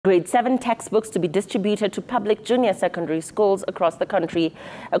grade 7 textbooks to be distributed to public junior secondary schools across the country.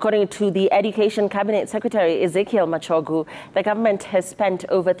 According to the Education Cabinet Secretary Ezekiel Machogu, the government has spent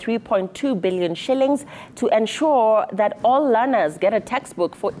over 3.2 billion shillings to ensure that all learners get a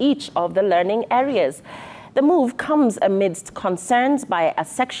textbook for each of the learning areas. The move comes amidst concerns by a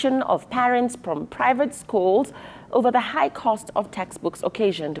section of parents from private schools over the high cost of textbooks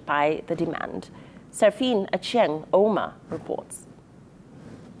occasioned by the demand. Serafine Achieng Oma reports.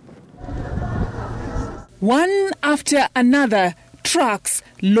 One after another, trucks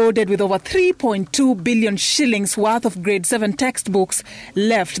loaded with over 3.2 billion shillings worth of grade 7 textbooks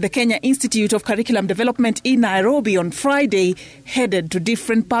left the Kenya Institute of Curriculum Development in Nairobi on Friday, headed to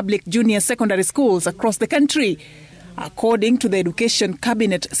different public junior secondary schools across the country. According to the Education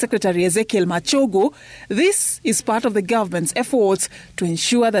Cabinet Secretary Ezekiel Machogu, this is part of the government's efforts to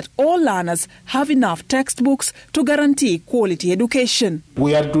ensure that all learners have enough textbooks to guarantee quality education.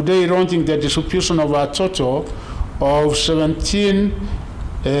 We are today launching the distribution of a total of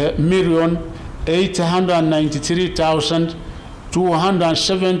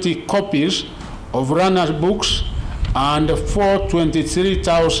 17,893,270 copies of runners' books and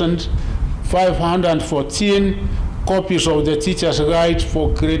 423,514 copies of the teacher's guide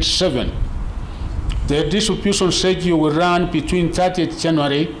for grade 7. The distribution schedule will run between 30th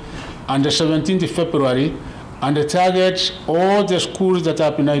January and 17th February and targets all the schools that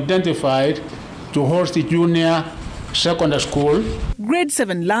have been identified to host the junior secondary school. Grade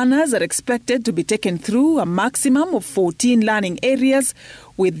 7 learners are expected to be taken through a maximum of 14 learning areas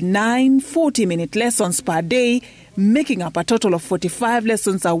with 9 40-minute lessons per day, making up a total of 45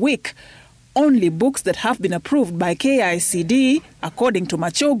 lessons a week. Only books that have been approved by KICD, according to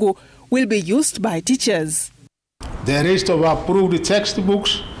Machogu, will be used by teachers. The list of approved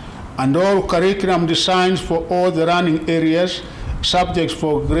textbooks and all curriculum designs for all the learning areas, subjects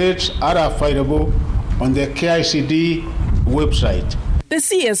for grades are available on the KICD website. The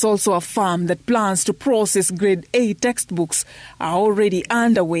CS also affirmed that plans to process grade 8 textbooks are already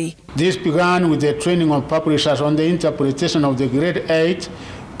underway. This began with the training of publishers on the interpretation of the grade 8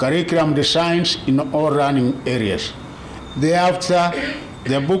 curriculum designs in all learning areas. Thereafter,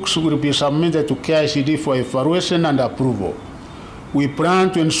 the books will be submitted to KICD for evaluation and approval. We plan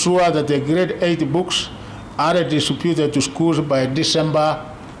to ensure that the grade 8 books are distributed to schools by December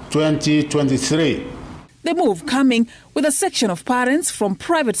 2023. The move coming with a section of parents from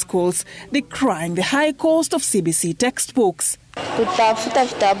private schools decrying the high cost of CBC textbooks. Kutafuta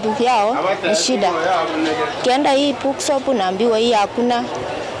vitabu vyao ni shida. Ukienda hii bookshop unaambiwa hii hakuna.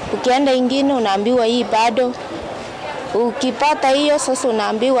 Ukienda ingine unaambiwa hii bado. Ukipata hiyo sasa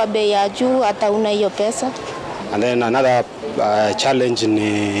unaambiwa bei ya juu hata una hiyo pesa. And then another challenge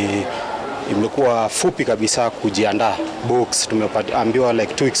ni imekuwa fupi kabisa kujiandaa. Books tumeambiwa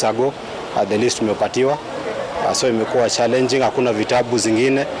like 2 weeks ago at the list tumepatiwa. So imekuwa challenging, hakuna vitabu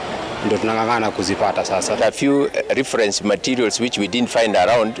zingine ndio tunangangana kuzipata sasa. A few reference materials which we didn't find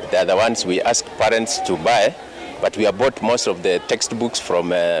around, they are the ones we asked parents to buy, but we have bought most of the textbooks from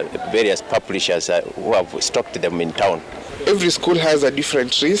various publishers who have stocked them in town. Every school has a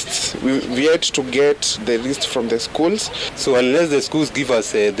different list. We've yet to get the list from the schools. So unless the schools give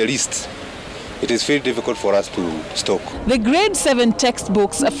us the list, it is very difficult for us to stock. The grade 7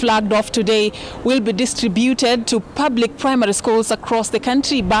 textbooks flagged off today will be distributed to public primary schools across the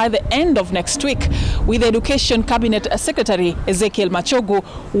country by the end of next week, with Education Cabinet Secretary Ezekiel Machogu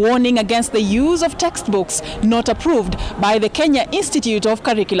warning against the use of textbooks not approved by the Kenya Institute of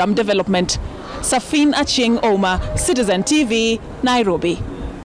Curriculum Development. Serafine Achieng Oma, Citizen TV, Nairobi.